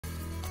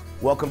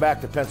Welcome back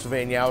to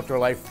Pennsylvania Outdoor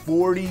Life.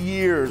 40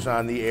 years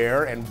on the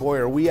air, and boy,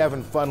 are we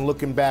having fun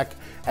looking back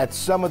at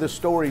some of the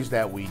stories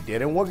that we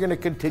did, and we're going to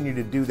continue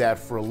to do that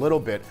for a little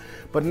bit.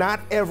 But not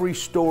every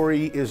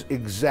story is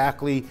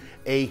exactly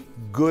a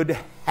good,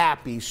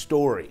 happy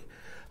story.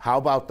 How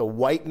about the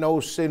white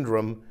nose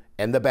syndrome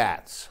and the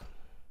bats?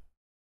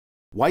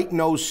 White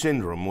nose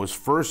syndrome was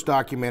first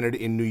documented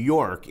in New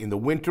York in the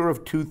winter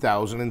of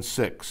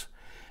 2006.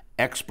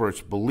 Experts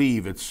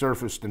believe it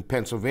surfaced in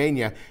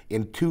Pennsylvania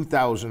in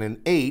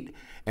 2008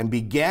 and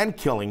began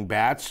killing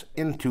bats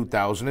in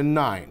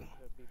 2009.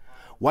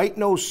 White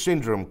nose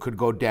syndrome could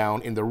go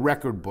down in the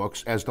record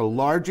books as the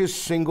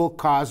largest single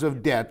cause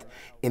of death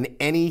in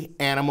any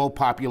animal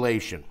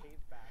population.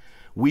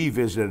 We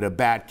visited a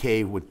bat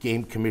cave with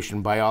Game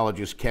Commission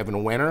biologist Kevin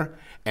Wenner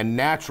and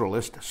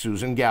naturalist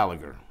Susan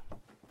Gallagher.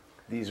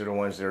 These are the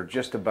ones that are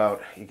just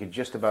about, you could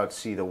just about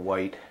see the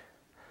white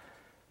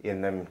in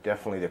them,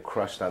 definitely the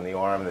crust on the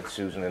arm that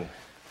Susan and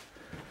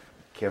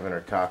Kevin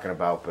are talking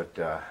about, but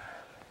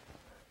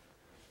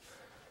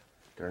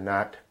they're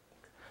not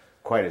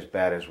quite as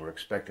bad as we're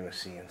expecting to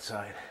see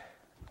inside.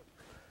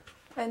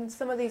 And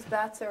some of these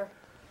bats are,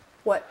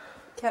 what,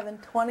 Kevin,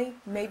 20,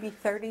 maybe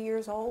 30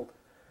 years old?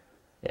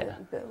 Yeah.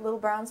 The little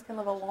browns can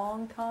live a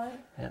long time?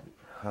 Yeah.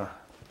 Huh.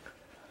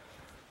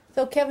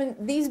 So Kevin,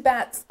 these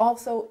bats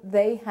also,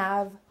 they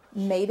have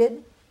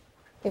mated?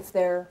 If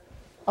they're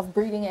of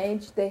breeding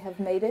age, they have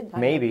mated?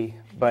 Maybe,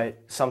 but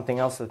something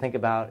else to think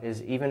about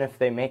is even if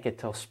they make it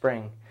till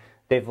spring,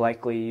 they've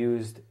likely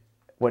used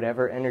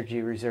whatever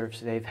energy reserves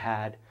they've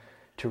had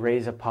to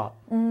raise a pup.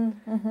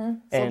 Mm-hmm.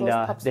 And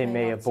so they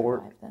may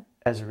abort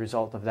as a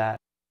result of that.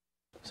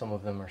 Some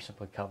of them are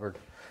simply covered.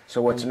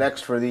 So what's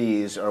next for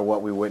these are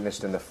what we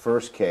witnessed in the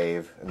first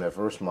cave, in the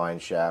first mine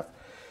shaft,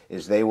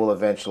 is they will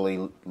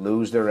eventually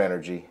lose their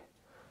energy,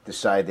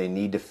 decide they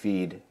need to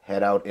feed,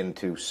 head out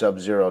into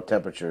sub-zero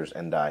temperatures,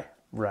 and die.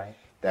 Right.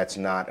 That's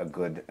not a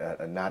good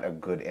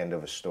end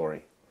of a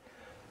story.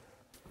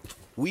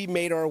 We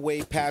made our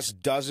way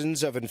past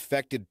dozens of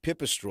infected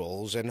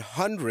pipistrelles and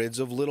hundreds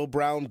of little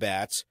brown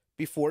bats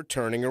before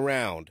turning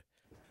around.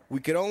 We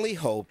could only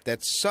hope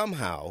that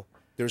somehow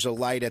there's a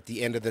light at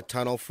the end of the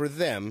tunnel for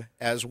them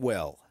as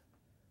well.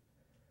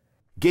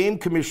 Game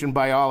Commission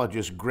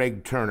biologist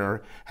Greg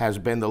Turner has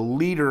been the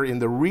leader in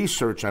the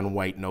research on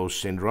white nose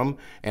syndrome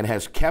and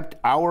has kept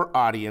our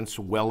audience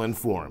well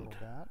informed.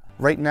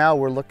 Right now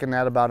we're looking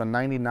at about a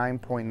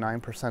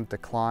 99.9%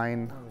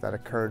 decline that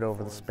occurred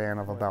over the span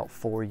of about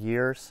 4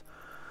 years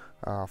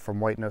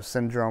from white nose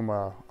syndrome,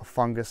 a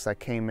fungus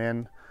that came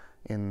in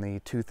the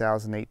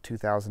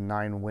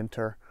 2008-2009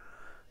 winter,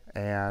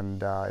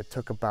 and it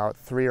took about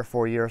 3 or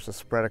 4 years to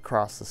spread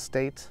across the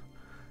state,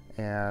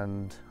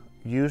 and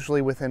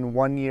usually within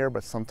 1 year,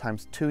 but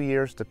sometimes 2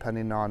 years,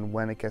 depending on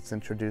when it gets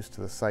introduced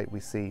to the site, we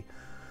see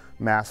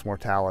mass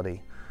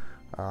mortality.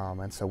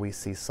 And so we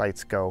see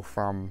sites go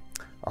from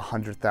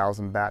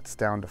 100,000 bats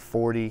down to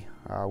 40.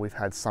 We've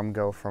had some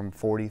go from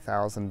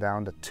 40,000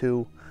 down to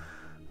 2.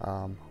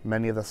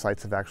 Many of the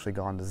sites have actually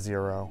gone to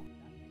 0.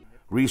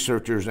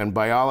 Researchers and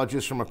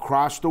biologists from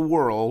across the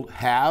world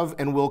have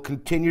and will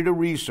continue to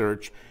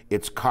research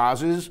its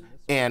causes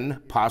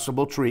and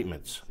possible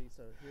treatments.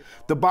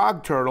 The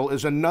bog turtle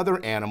is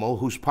another animal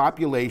whose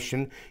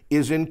population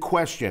is in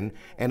question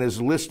and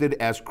is listed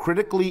as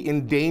critically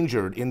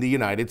endangered in the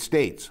United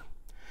States.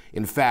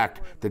 In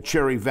fact, the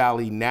Cherry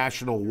Valley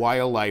National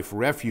Wildlife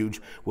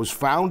Refuge was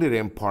founded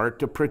in part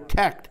to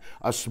protect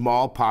a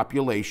small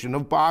population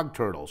of bog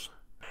turtles.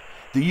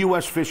 The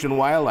U.S. Fish and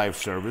Wildlife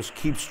Service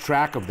keeps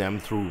track of them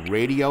through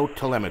radio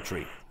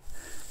telemetry.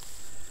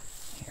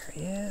 Here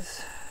he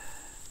is.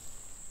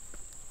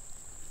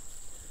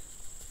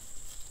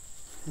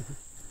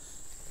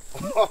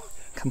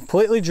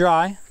 Completely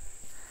dry,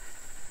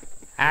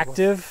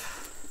 active.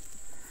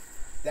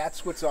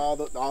 That's what's all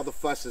the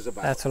fuss is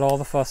about. That's what all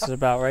the fuss is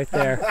about right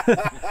there.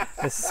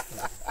 This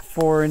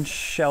 4-inch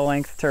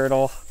shell-length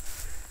turtle.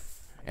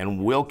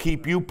 And we'll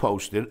keep you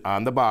posted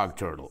on the bog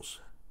turtles.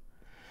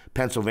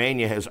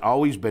 Pennsylvania has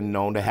always been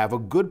known to have a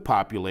good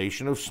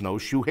population of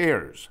snowshoe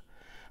hares.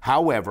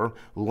 However,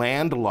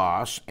 land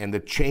loss and the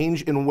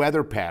change in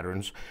weather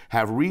patterns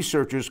have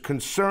researchers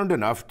concerned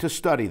enough to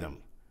study them.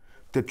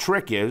 The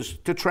trick is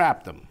to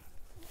trap them.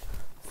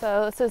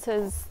 So this is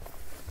his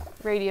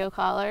radio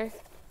collar.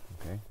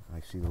 Okay, I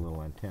see the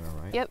little antenna,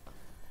 right? Yep.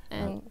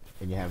 And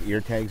you have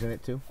ear tags in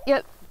it too?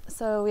 Yep.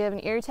 So we have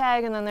an ear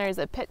tag, and then there's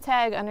a pit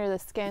tag under the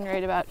skin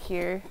right about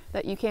here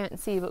that you can't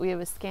see, but we have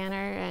a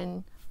scanner,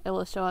 and it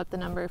will show up the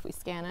number if we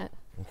scan it.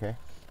 Okay.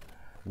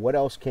 What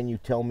else can you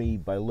tell me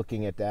by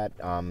looking at that?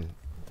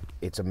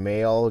 It's a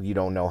male, you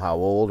don't know how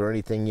old or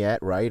anything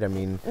yet, right? I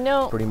mean,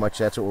 no. Pretty much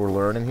that's what we're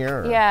learning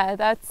here? Or? Yeah,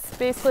 that's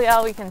basically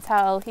all we can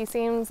tell. He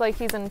seems like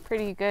he's in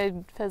pretty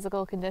good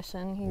physical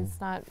condition. He's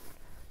not,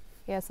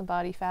 he has some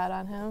body fat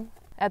on him.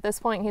 At this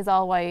point, he's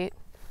all white.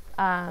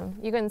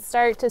 You can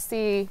start to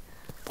see,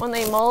 when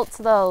they molt,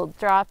 they'll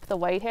drop the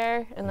white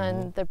hair, and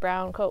then the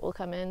brown coat will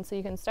come in, so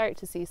you can start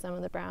to see some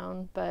of the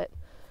brown, but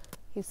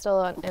He's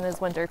still in his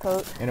winter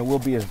coat. And it will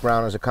be as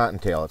brown as a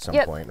cottontail at some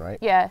Yep. point, right?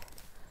 Yeah.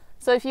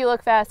 So if you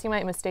look fast, you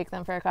might mistake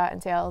them for a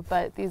cottontail,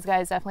 but these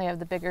guys definitely have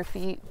the bigger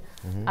feet.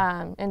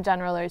 In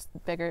general, they're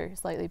bigger,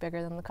 slightly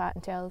bigger than the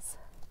cottontails.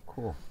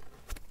 Cool.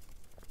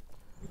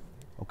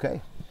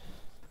 Okay.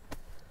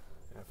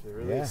 After the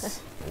release.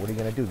 What are you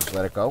going to do? Just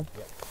let it go?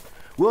 Yep.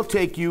 We'll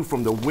take you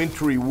from the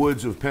wintry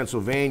woods of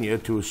Pennsylvania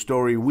to a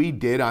story we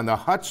did on the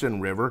Hudson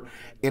River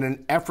in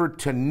an effort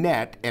to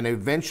net and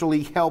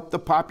eventually help the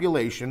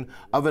population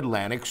of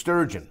Atlantic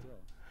sturgeon.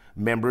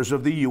 Members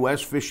of the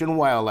U.S. Fish and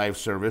Wildlife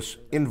Service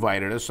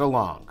invited us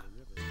along.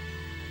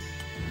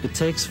 It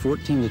takes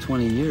 14 to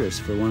 20 years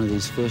for one of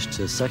these fish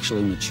to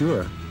sexually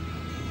mature,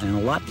 and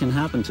a lot can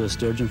happen to a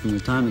sturgeon from the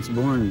time it's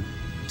born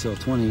until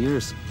 20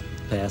 years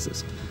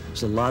passes.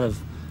 There's a lot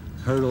of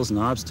hurdles and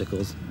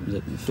obstacles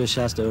that the fish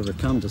has to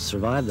overcome to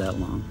survive that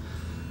long.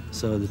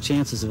 So the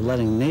chances of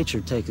letting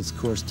nature take its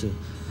course to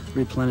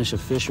replenish a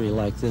fishery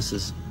like this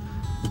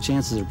the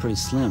chances are pretty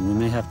slim. We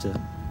may have to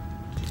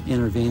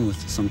intervene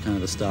with some kind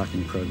of a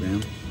stocking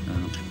program.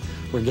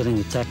 We're getting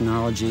the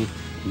technology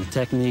and the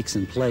techniques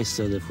in place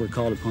so that if we're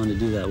called upon to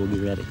do that, we'll be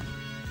ready.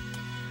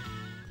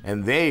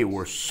 And they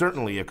were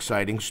certainly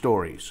exciting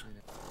stories.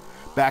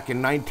 Back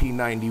in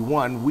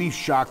 1991, we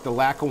shocked the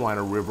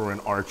Lackawanna River in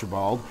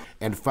Archibald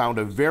and found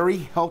a very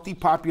healthy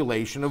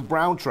population of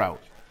brown trout.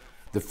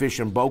 The Fish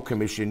and Boat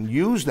Commission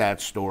used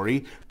that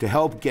story to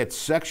help get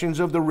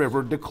sections of the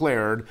river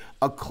declared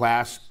a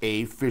Class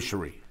A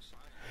fishery.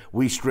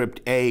 We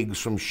stripped eggs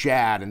from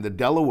shad in the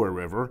Delaware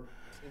River,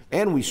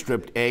 and we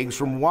stripped eggs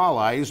from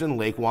walleyes in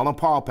Lake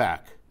Wallenpaupack.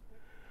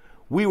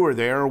 We were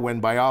there when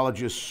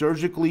biologists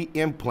surgically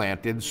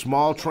implanted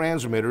small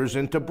transmitters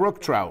into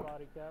brook trout.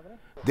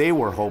 They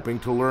were hoping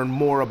to learn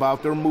more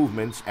about their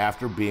movements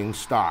after being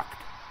stocked.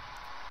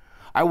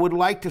 I would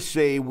like to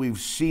say we've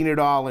seen it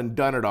all and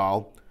done it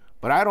all,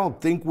 but I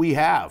don't think we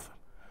have.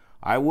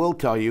 I will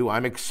tell you,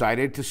 I'm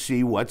excited to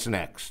see what's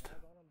next.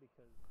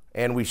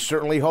 And we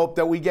certainly hope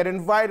that we get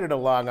invited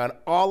along on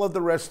all of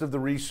the rest of the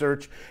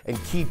research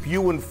and keep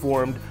you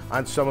informed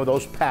on some of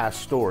those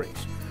past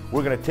stories.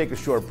 We're going to take a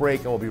short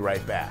break and we'll be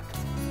right back.